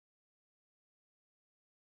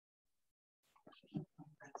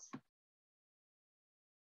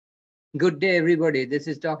Good day, everybody. This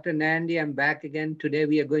is Dr. Nandi. I'm back again. Today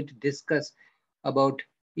we are going to discuss about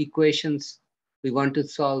equations we want to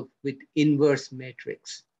solve with inverse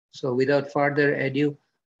matrix. So without further ado,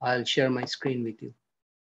 I'll share my screen with you.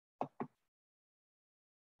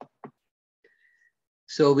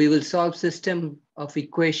 So we will solve system of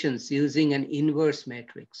equations using an inverse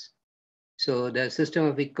matrix. So the system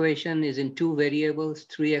of equation is in two variables,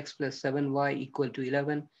 3x plus 7y equal to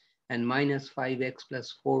 11 and minus 5x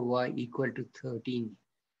plus 4y equal to 13.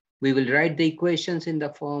 We will write the equations in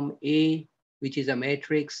the form A, which is a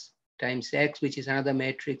matrix, times X, which is another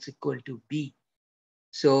matrix, equal to B.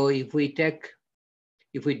 So if we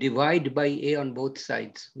divide by A on both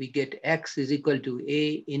sides, we get X is equal to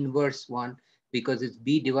A inverse 1 because it's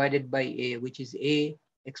B divided by A, which is A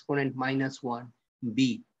exponent minus 1,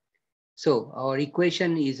 B. So our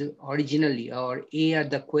equation is originally, our A are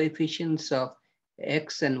the coefficients of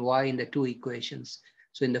X and Y in the two equations.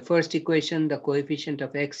 So in the first equation, the coefficient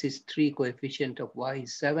of X is 3, coefficient of Y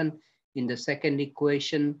is 7. In the second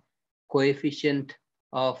equation, coefficient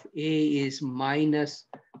of A is minus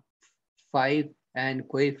 5 and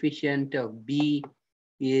coefficient of B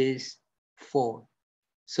is 4.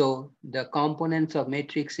 So the components of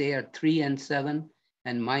matrix A are 3 and 7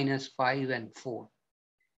 and minus 5 and 4.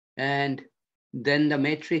 And then the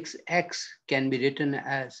matrix X can be written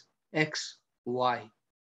as X, Y.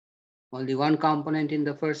 Only one component in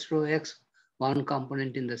the first row X, one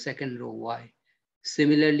component in the second row Y.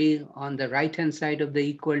 Similarly, on the right-hand side of the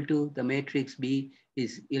equal to, the matrix B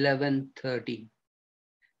is 11, 13.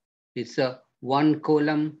 It's a one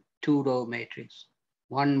column, two row matrix,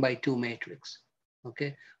 1 by 2 matrix.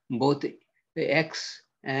 Okay, both X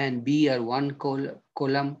and B are one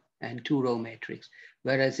column and two row matrix,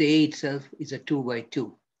 whereas A itself is a 2 by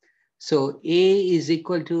 2. So A is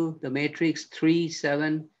equal to the matrix 3,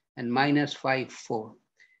 7, and minus 5, 4.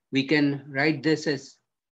 We can write this as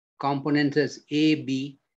components as A,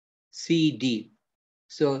 B, C, D.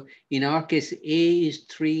 So in our case, A is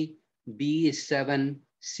 3, B is 7,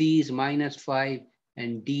 C is minus 5,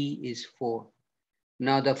 and D is 4.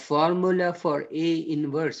 Now the formula for A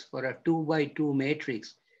inverse for a 2 by 2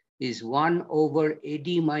 matrix is 1 over AD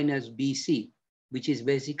minus BC, which is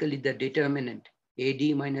basically the determinant. AD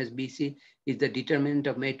minus BC is the determinant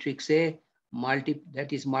of matrix A, that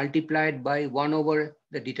is multiplied by 1 over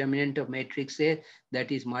the determinant of matrix A,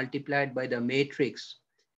 that is multiplied by the matrix.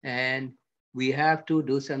 And we have to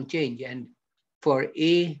do some change. And for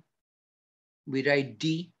A, we write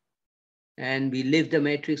D, and we leave the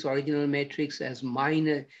matrix, original matrix as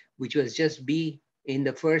minus, which was just B. In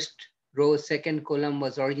the first row, second column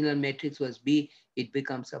was original matrix was B, it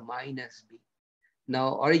becomes a minus B.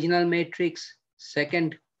 Now original matrix,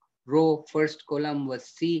 second row, first column was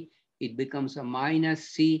C, it becomes a minus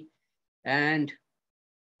C, and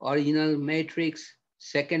original matrix,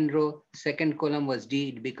 second row, second column was D,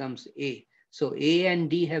 it becomes A. So A and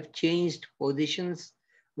D have changed positions,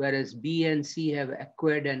 whereas B and C have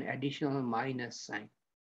acquired an additional minus sign.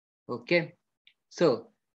 Okay, so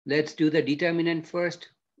let's do the determinant first.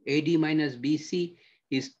 AD minus BC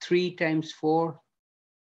is 3 times 4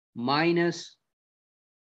 minus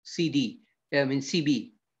CB.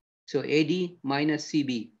 So AD minus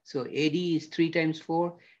CB. So AD is 3 times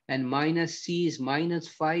 4 and minus C is minus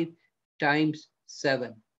 5 times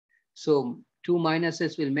 7. So two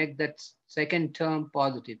minuses will make that second term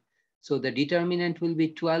positive. So the determinant will be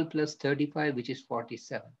 12 plus 35, which is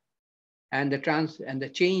 47. And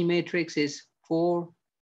the change matrix is 4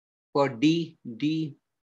 for D. D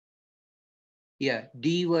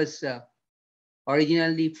was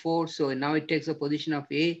originally 4, so now it takes the position of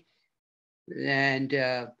A,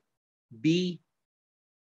 and B,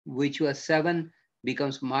 which was 7,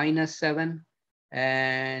 becomes minus 7,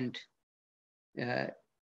 and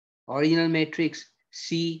original matrix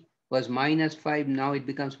C was minus 5, now it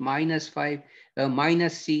becomes minus 5,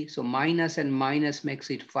 minus C, so minus and minus makes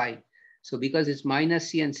it 5. So because it's minus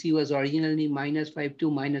C and C was originally minus 5, two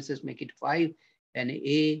minuses make it 5, and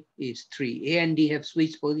A is 3. A and D have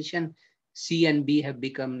switched position, C and B have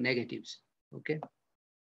become negatives, okay?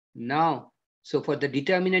 Now, so for the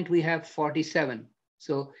determinant, we have 47.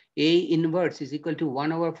 So A inverse is equal to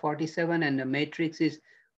 1 over 47, and the matrix is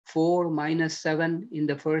 4 minus 7 in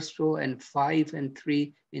the first row and 5 and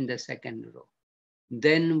 3 in the second row.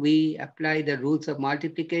 Then we apply the rules of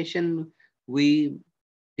multiplication. We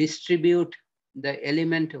distribute the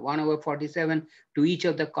element 1 over 47 to each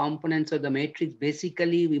of the components of the matrix.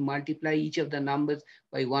 Basically, we multiply each of the numbers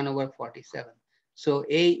by 1 over 47. So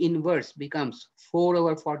A inverse becomes 4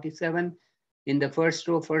 over 47 in the first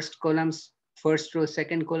row, first columns, first row,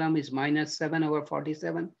 second column is minus 7 over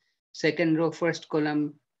 47. Second row, first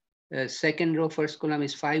column, second row, first column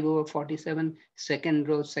is 5 over 47. Second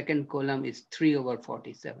row, second column is 3 over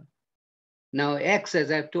 47. Now X,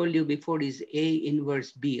 as I've told you before, is A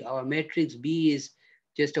inverse B. Our matrix B is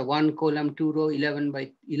just a 1 column, 2 row, 11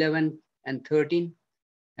 by 11 and 13.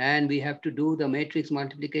 And we have to do the matrix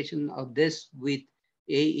multiplication of this with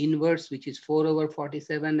A inverse, which is 4 over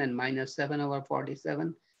 47 and minus 7 over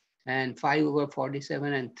 47 and 5 over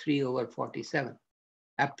 47 and 3 over 47.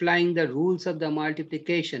 Applying the rules of the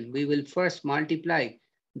multiplication, we will first multiply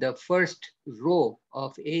the first row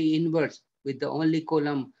of A inverse with the only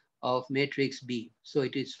column of matrix B. So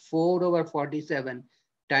it is 4 over 47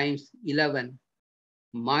 times 11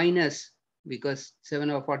 minus, because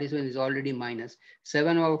 7 over 47 is already minus,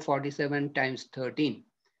 7 over 47 times 13.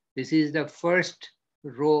 This is the first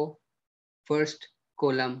row, first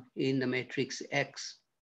column in the matrix X.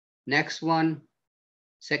 Next one,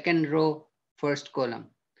 second row, first column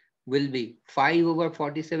will be 5 over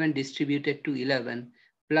 47 distributed to 11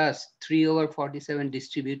 plus 3 over 47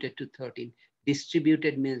 distributed to 13.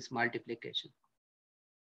 Distributed means multiplication.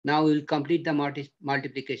 Now we will complete the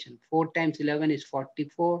multiplication. 4 times 11 is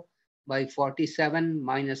 44 by 47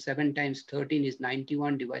 minus 7 times 13 is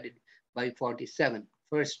 91 divided by 47.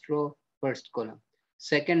 First row, first column.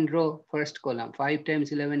 Second row, first column. 5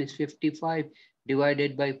 times 11 is 55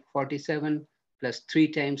 divided by 47 plus 3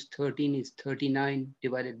 times 13 is 39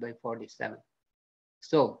 divided by 47.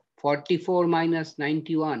 So 44 minus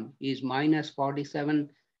 91 is minus 47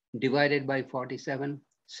 divided by 47.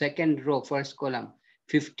 Second row, first column.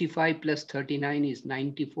 55 plus 39 is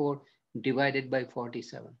 94 divided by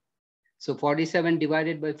 47. So 47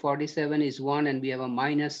 divided by 47 is 1, and we have a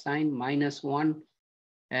minus sign, minus 1,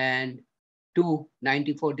 and 2.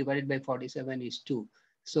 94 divided by 47 is 2.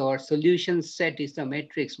 So our solution set is the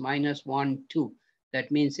matrix minus 1, 2.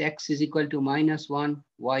 That means X is equal to minus 1,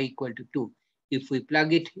 Y equal to 2. If we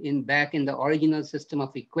plug it in back in the original system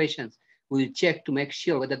of equations, we'll check to make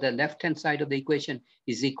sure whether the left-hand side of the equation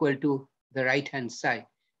is equal to the right-hand side.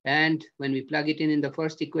 And when we plug it in the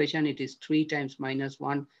first equation, it is 3 times minus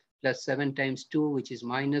 1 plus 7 times 2, which is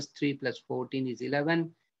minus 3 plus 14 is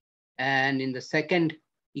 11. And in the second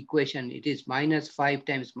equation, it is minus 5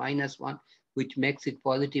 times minus 1, which makes it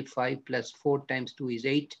positive 5 plus 4 times 2 is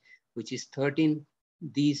 8, which is 13.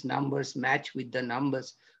 These numbers match with the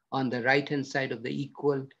numbers on the right-hand side of the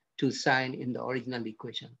equal to sign in the original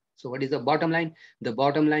equation. So what is the bottom line? The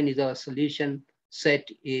bottom line is our solution set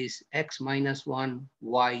is X minus 1,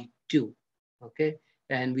 Y 2, okay?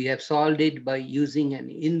 And we have solved it by using an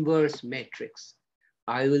inverse matrix.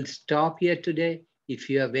 I will stop here today. If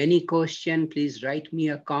you have any question, please write me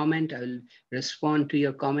a comment. I will respond to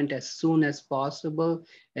your comment as soon as possible.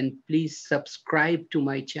 And please subscribe to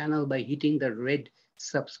my channel by hitting the red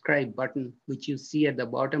subscribe button, which you see at the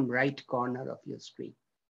bottom right corner of your screen.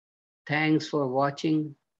 Thanks for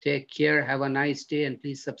watching. Take care. Have a nice day. And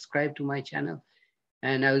please subscribe to my channel.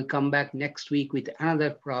 And I will come back next week with another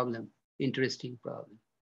problem, interesting problem.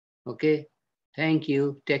 Okay. Thank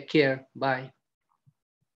you. Take care. Bye.